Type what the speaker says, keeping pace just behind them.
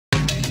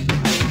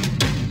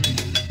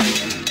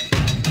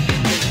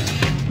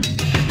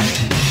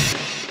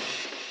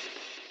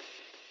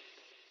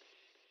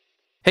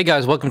Hey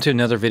guys, welcome to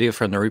another video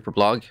from the Reaper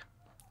blog.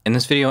 In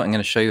this video, I'm going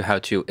to show you how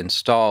to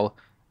install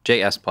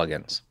JS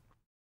plugins.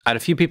 I had a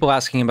few people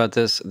asking about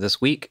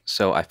this week,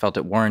 so I felt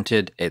it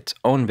warranted its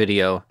own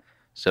video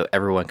so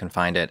everyone can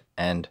find it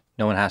and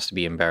no one has to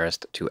be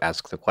embarrassed to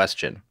ask the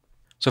question.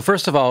 So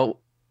first of all,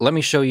 let me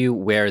show you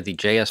where the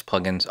JS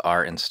plugins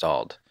are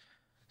installed.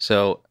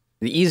 So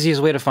the easiest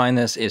way to find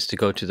this is to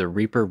go to the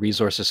Reaper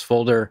resources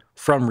folder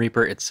from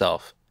Reaper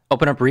itself.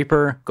 Open up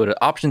Reaper, go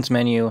to Options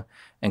menu,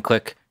 and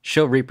click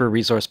Show Reaper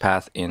Resource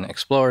Path in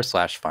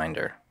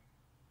Explorer/Finder.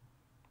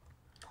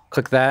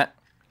 Click that,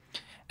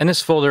 and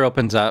this folder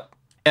opens up.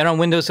 And on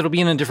Windows, it'll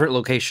be in a different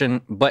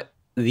location, but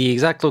the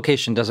exact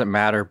location doesn't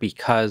matter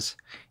because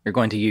you're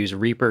going to use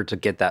Reaper to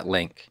get that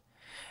link.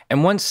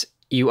 And once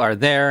you are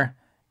there,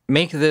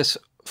 make this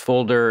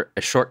folder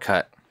a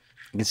shortcut.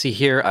 You can see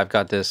here, I've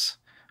got this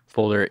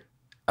folder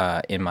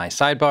in my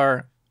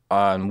sidebar.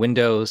 On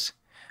Windows,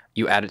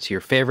 you add it to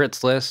your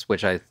favorites list,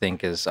 which I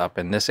think is up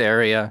in this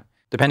area,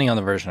 depending on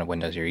the version of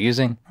Windows you're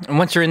using. And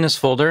once you're in this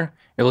folder,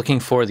 you're looking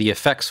for the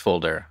effects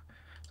folder.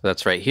 So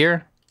that's right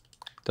here.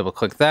 Double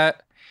click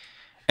that.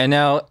 And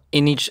now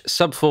in each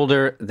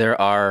subfolder, there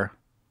are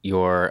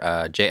your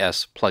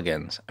JS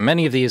plugins. And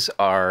many of these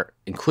are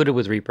included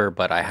with Reaper,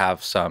 but I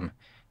have some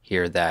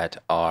here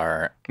that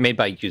are made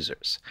by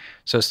users.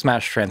 So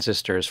Smash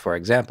Transistors, for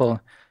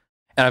example.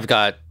 And I've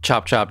got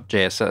Chop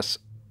JSFX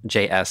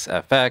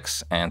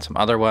and some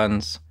other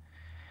ones.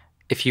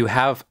 If you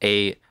have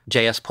a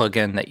JS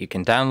plugin that you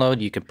can download,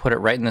 you can put it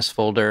right in this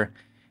folder,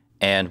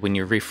 and when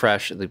you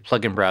refresh the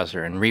plugin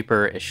browser in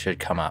Reaper, it should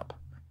come up.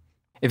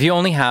 If you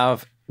only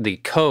have the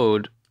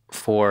code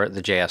for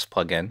the JS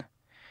plugin,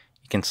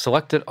 you can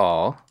select it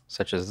all,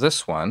 such as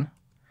this one,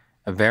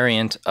 a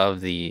variant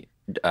of the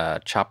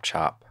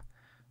Chop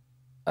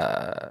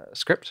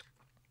script,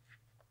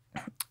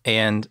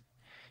 and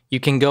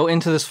you can go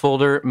into this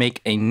folder, make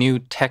a new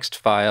text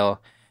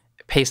file,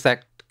 paste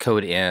that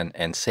code in,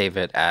 and save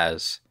it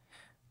as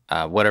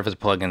whatever the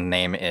plugin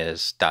name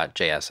is,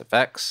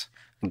 .jsfx.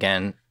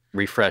 Again,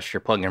 refresh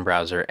your plugin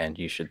browser and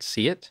you should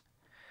see it.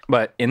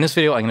 But in this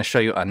video, I'm going to show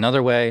you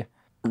another way.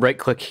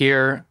 Right-click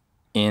here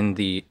in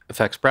the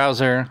effects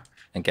browser.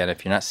 Again,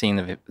 if you're not seeing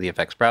the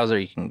effects browser,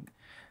 you can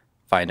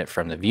find it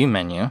from the View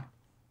menu.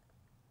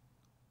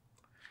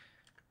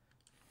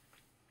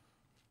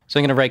 So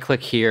I'm going to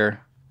right-click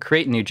here,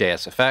 create new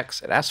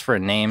JSFX. It asks for a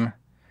name. I'm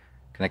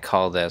going to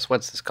call this,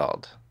 what's this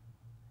called?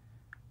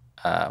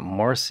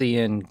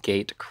 Morsian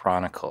Gate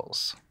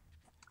Chronicles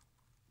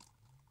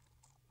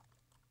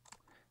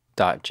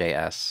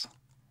 .jsfx.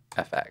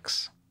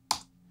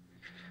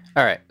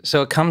 All right,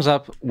 so it comes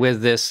up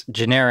with this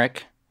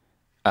generic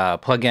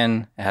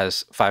plugin. It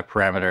has 5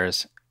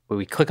 parameters.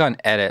 We click on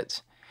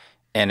Edit,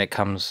 and it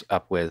comes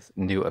up with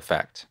New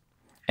Effect.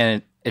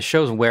 And it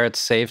shows where it's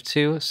saved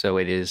to, so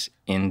it is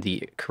in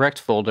the correct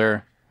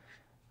folder.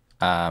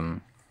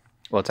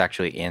 Well, it's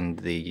actually in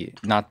the,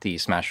 not the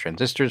Smash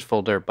Transistors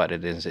folder, but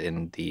it is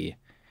in the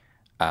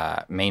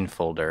main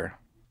folder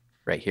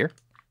right here.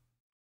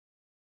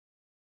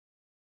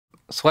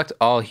 Select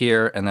all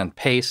here and then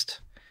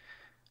paste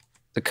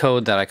the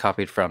code that I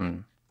copied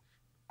from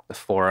the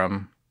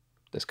forum,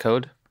 this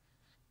code.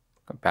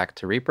 Go back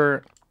to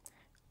Reaper,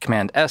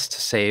 Command S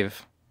to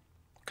save,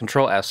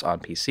 Control S on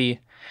PC.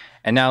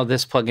 And now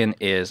this plugin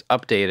is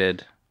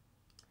updated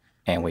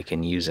and we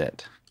can use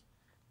it.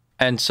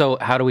 And so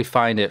how do we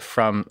find it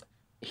from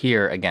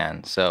here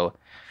again? So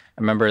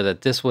remember that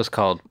this was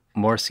called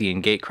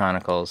Morsian Gate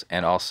Chronicles,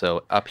 and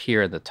also up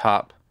here at the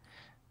top,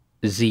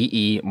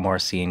 ZE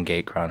Morsian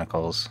Gate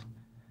Chronicles.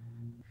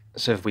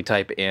 So if we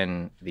type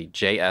in the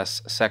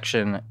JS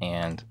section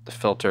and the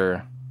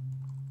filter,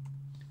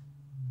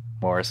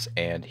 Morse,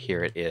 and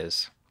here it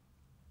is.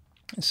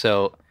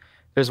 So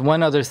there's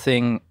one other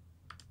thing.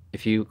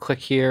 If you click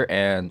here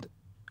and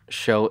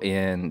show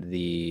in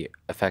the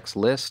effects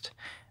list,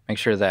 make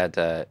sure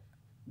that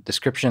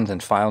descriptions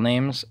and file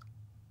names,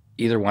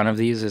 either one of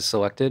these is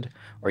selected,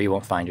 or you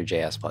won't find your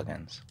JS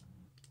plugins.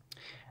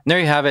 And there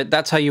you have it.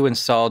 That's how you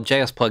install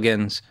JS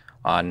plugins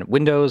on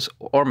Windows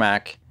or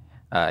Mac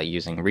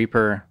using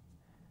Reaper.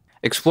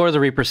 Explore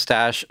the Reaper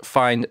stash.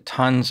 Find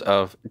tons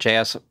of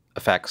JS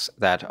effects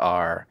that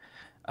are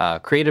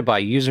created by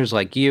users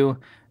like you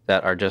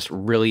that are just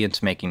really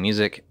into making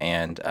music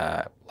and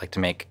like to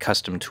make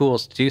custom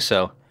tools to do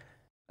so.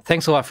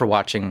 Thanks a lot for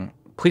watching.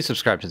 Please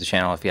subscribe to the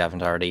channel if you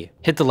haven't already.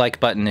 Hit the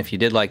like button if you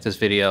did like this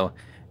video,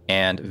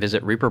 and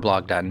visit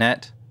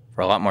reaperblog.net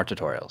for a lot more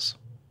tutorials.